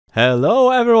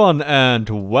Hello everyone and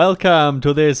welcome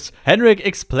to this Henrik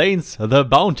Explains the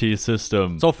Bounty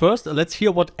System. So first let's hear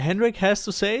what Henrik has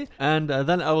to say and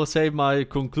then I will say my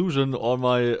conclusion or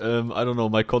my,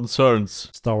 my concerns.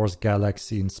 Star Wars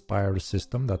Galaxy inspired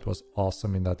system that was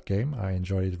awesome in that game. I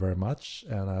enjoyed it very much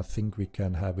and I think we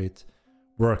can have it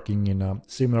working in a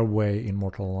similar way in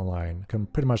Mortal Online. You can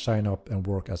pretty much sign up and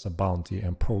work as a bounty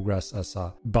and progress as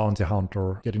a bounty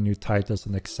hunter, getting new titles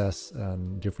and access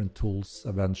and different tools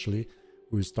eventually.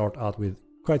 We start out with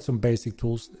quite some basic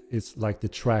tools. It's like the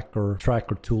tracker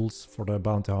tools for the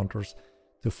bounty hunters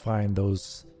to find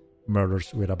those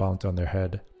murders with a bounty on their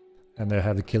head. And they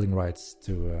have the killing rights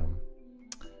to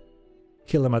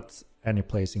kill them at any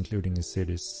place, including in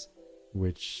cities.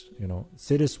 Which,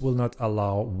 cities will not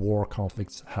allow war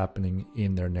conflicts happening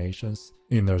in their nations,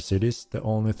 in their cities. The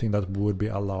only thing that would be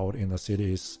allowed in a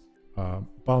city is a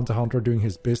bounty hunter doing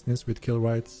his business with kill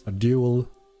rights, a duel,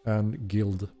 and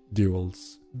guild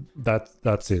duels.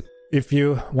 That's it. If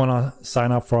you want to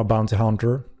sign up for a bounty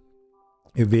hunter,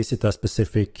 you visit a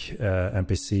specific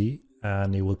NPC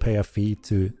and you will pay a fee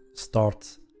to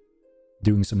start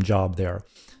doing some job there.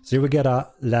 So you will get a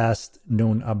last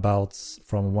known abouts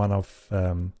from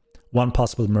one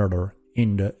possible murder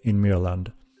in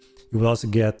Maryland. You will also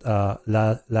get a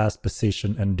last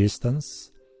position and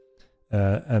distance,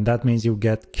 and that means you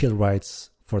get kill rights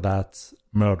for that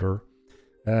murder.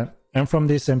 And from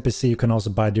this NPC you can also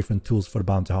buy different tools for the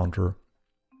bounty hunter,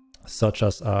 such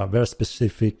as a very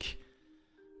specific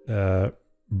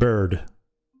bird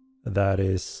that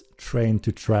is trained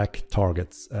to track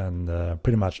targets and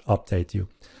pretty much update you.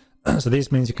 So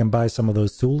this means you can buy some of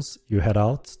those tools. You head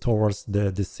out towards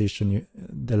the decision,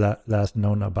 the last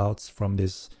known abouts from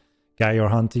this guy you're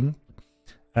hunting.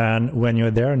 And when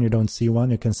you're there and you don't see one,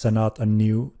 you can send out a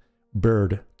new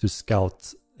bird to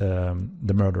scout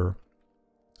the murderer.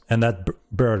 And that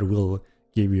bird will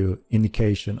give you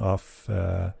indication of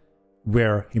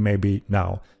where he may be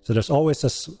now. So there's always a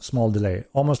small delay,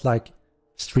 almost like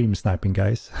stream sniping,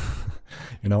 guys.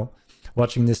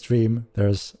 Watching the stream,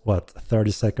 there's a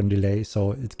 30-second delay,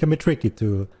 so it can be tricky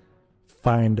to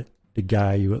find the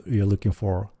guy you're looking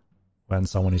for when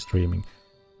someone is streaming.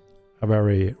 A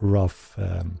very rough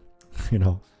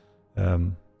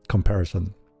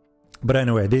comparison. But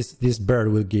anyway, this bird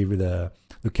will give you the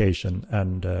location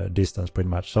and distance pretty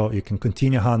much, so you can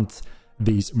continue hunt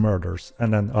these murders.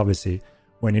 And then obviously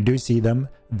when you do see them,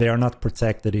 they are not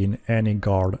protected in any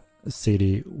guard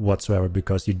city whatsoever,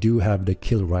 because you do have the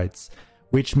kill rights,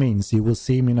 which means you will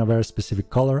see him in a very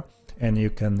specific color and you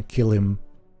can kill him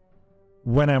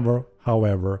whenever,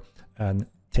 however, and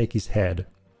take his head,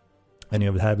 and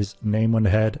you will have his name on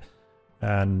the head.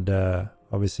 And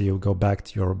obviously you'll go back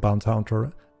to your bounty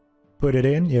hunter, put it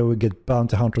in, you will get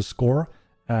bounty hunter score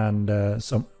and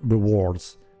some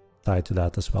rewards tied to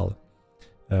that as well.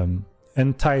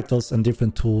 And titles and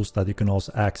different tools that you can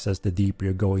also access the deeper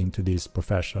you go into this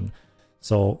profession.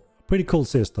 So pretty cool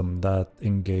system that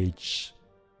engage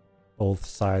both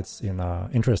sides in an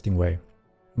interesting way.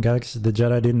 Galaxy, the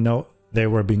Jedi didn't know they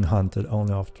were being hunted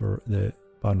only after the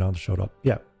bounty hunter showed up.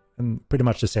 Yeah, and pretty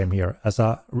much the same here. As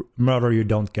a murderer, you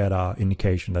don't get an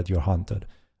indication that you're hunted.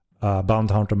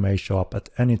 Bounty hunter may show up at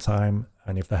any time,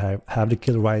 and if they have the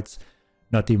kill rights,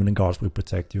 not even the guards will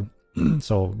protect you.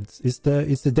 So it's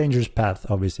the dangerous path,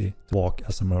 obviously, to walk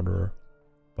as a murderer,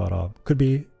 but could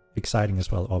be exciting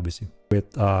as well, obviously,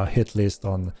 with a hit list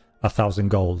on 1,000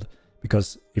 gold.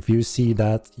 Because if you see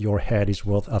that your head is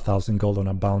worth 1,000 gold on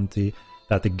a bounty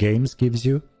that the games gives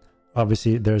you,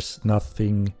 obviously there's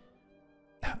nothing.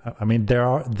 I mean, there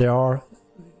are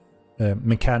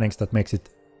mechanics that makes it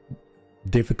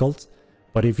difficult,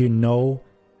 but if you know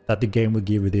that the game will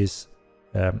give you this,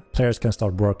 players can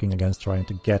start working against trying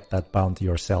to get that bounty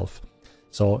yourself.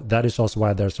 So that is also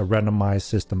why there's a randomized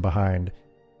system behind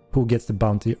who gets the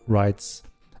bounty rights,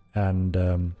 and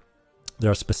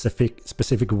there are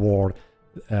specific reward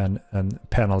and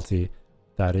penalty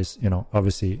that is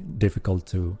obviously difficult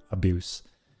to abuse.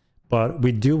 But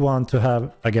we do want to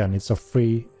have, again, it's a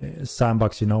free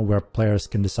sandbox, where players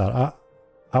can decide,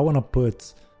 I want to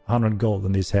put 100 gold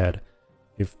on this head.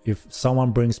 If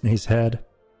someone brings me his head,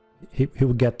 he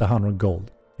will get the 100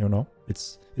 gold.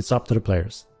 It's up to the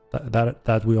players.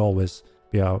 That will always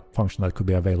be a function that could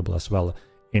be available as well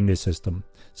in this system.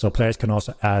 So players can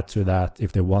also add to that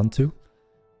if they want to,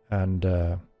 and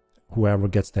whoever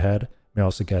gets the head may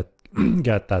also get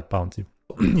that bounty.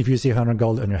 If you see 100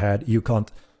 gold on your head, you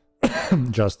can't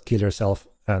just kill yourself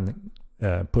and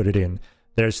put it in.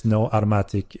 There's no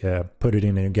automatic put it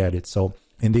in and you get it. So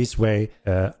in this way,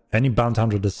 any bounty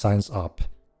hunter that signs up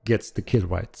gets the kill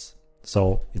rights.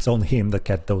 So it's only him that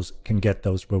can get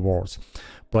those rewards.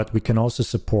 But we can also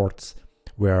support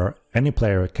where any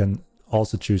player can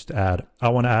also choose to add, I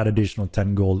want to add additional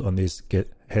 10 gold on these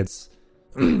heads,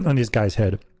 on this guy's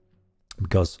head,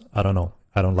 because I don't know,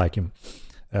 I don't like him.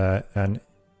 And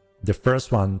the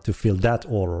first one to fill that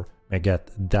order may get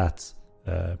that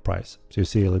price. So you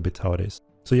see a little bit how it is.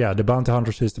 So yeah, the bounty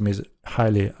hunter system is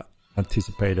highly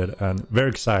anticipated and very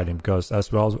exciting, because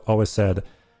as we always said,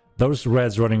 those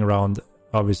reds running around,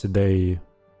 obviously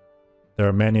there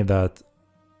are many that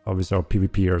obviously are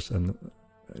PvPers and,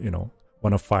 you know,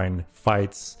 want to find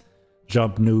fights,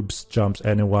 jump noobs, jumps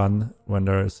anyone when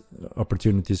there's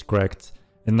opportunities correct.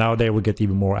 And now they will get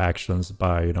even more actions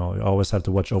by, you know, you always have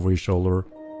to watch over your shoulder.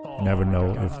 You never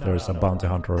know if there's a bounty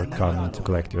hunter coming to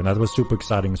collect you. And that was super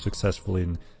exciting and successful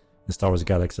in Star Wars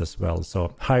Galaxy as well.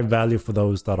 So high value for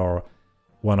those that are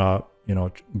wanna, you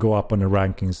know, go up on the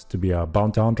rankings to be a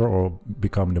bounty hunter or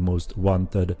become the most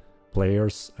wanted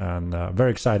players. And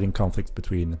very exciting conflicts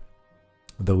between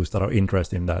those that are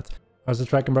interested in that. How's the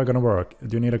tracking bar gonna work?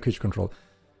 Do you need a quick control?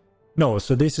 No,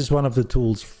 so this is one of the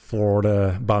tools for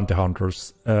the bounty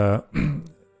hunters. I've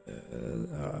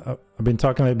been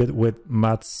talking a bit with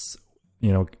Mats,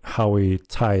 you know, how he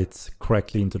ties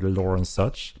correctly into the lore and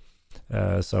such.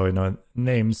 So, you know,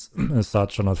 names and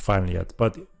such are not final yet.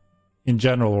 But in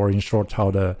general, or in short,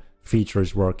 how the feature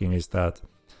is working is that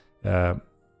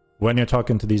when you're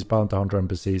talking to these bounty hunter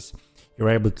NPCs, you're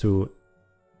able to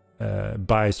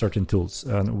buy certain tools.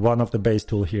 And one of the base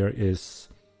tool here is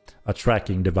a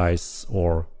tracking device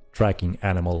or tracking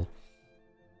animal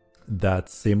that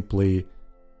simply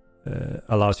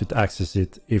allows you to access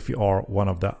it if you are one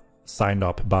of the signed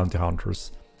up bounty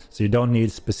hunters. So you don't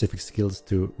need specific skills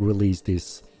to release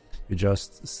this. You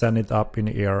just send it up in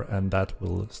the air and that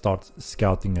will start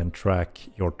scouting and track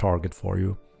your target for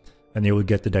you. And you will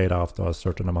get the data after a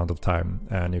certain amount of time,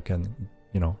 and you can,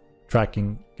 you know,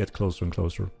 tracking get closer and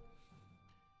closer.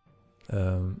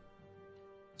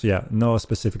 So yeah, no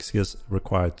specific skills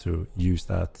required to use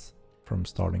that from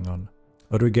starting on.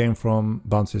 What do we gain from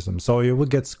bounty system? So you will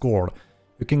get scored.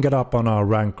 You can get up on a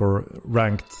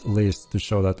ranked list to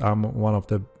show that I'm one of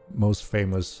the most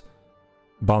famous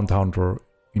bounty hunter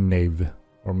in Nave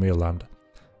or Midland.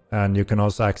 And you can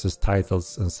also access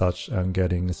titles and such, and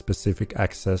getting specific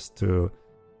access to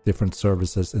different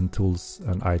services and tools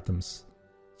and items.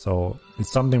 So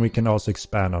it's something we can also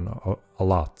expand on a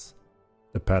lot,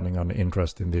 depending on the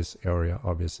interest in this area,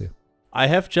 obviously. I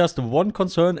have just one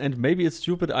concern, and maybe it's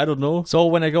stupid, I don't know. So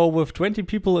when I go with 20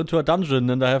 people into a dungeon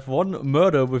and I have one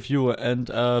murder with you and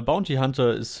a bounty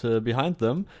hunter is behind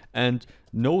them and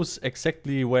knows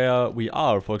exactly where we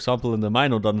are, for example in the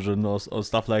minor dungeon or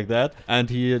stuff like that, and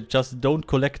he just don't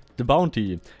collect the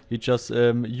bounty. He just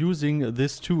using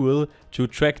this tool to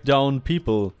track down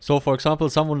people. So for example,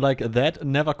 someone like that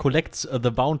never collects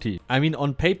the bounty. I mean,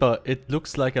 on paper it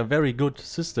looks like a very good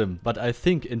system, but I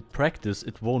think in practice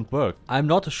it won't work. I'm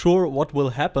not sure what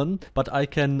will happen, but I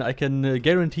can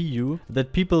guarantee you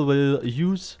that people will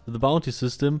use the bounty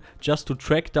system just to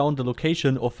track down the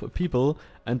location of people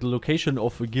and the location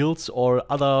of guilds or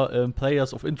other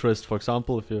players of interest. For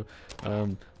example, if you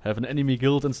have an enemy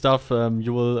guild and stuff,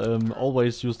 you will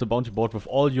always use the bounty board with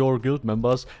all your guild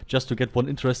members just to get one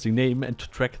interesting name and to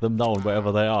track them down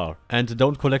wherever they are. And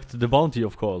don't collect the bounty,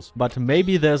 of course. But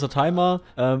maybe there's a timer,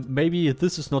 maybe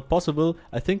this is not possible.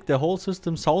 I think the whole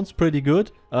system sounds pretty good.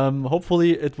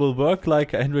 Hopefully it will work like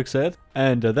Henrik said,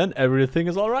 and then everything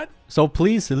is alright. So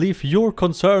please leave your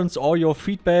concerns or your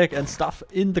feedback and stuff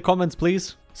in the comments,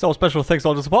 please. So special thanks to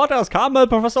all the supporters: Carmel,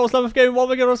 Professor Oghmium, Game,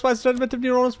 Wahlberg, Thibni,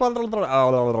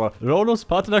 Rhonus,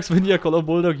 Paarthurnax, Vinya, Cologne,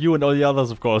 Bulldog, you and all the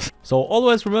others, of course. So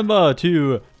always remember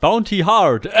to bounty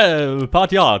hard,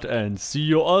 party hard, and see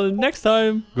you all next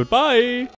time. Goodbye!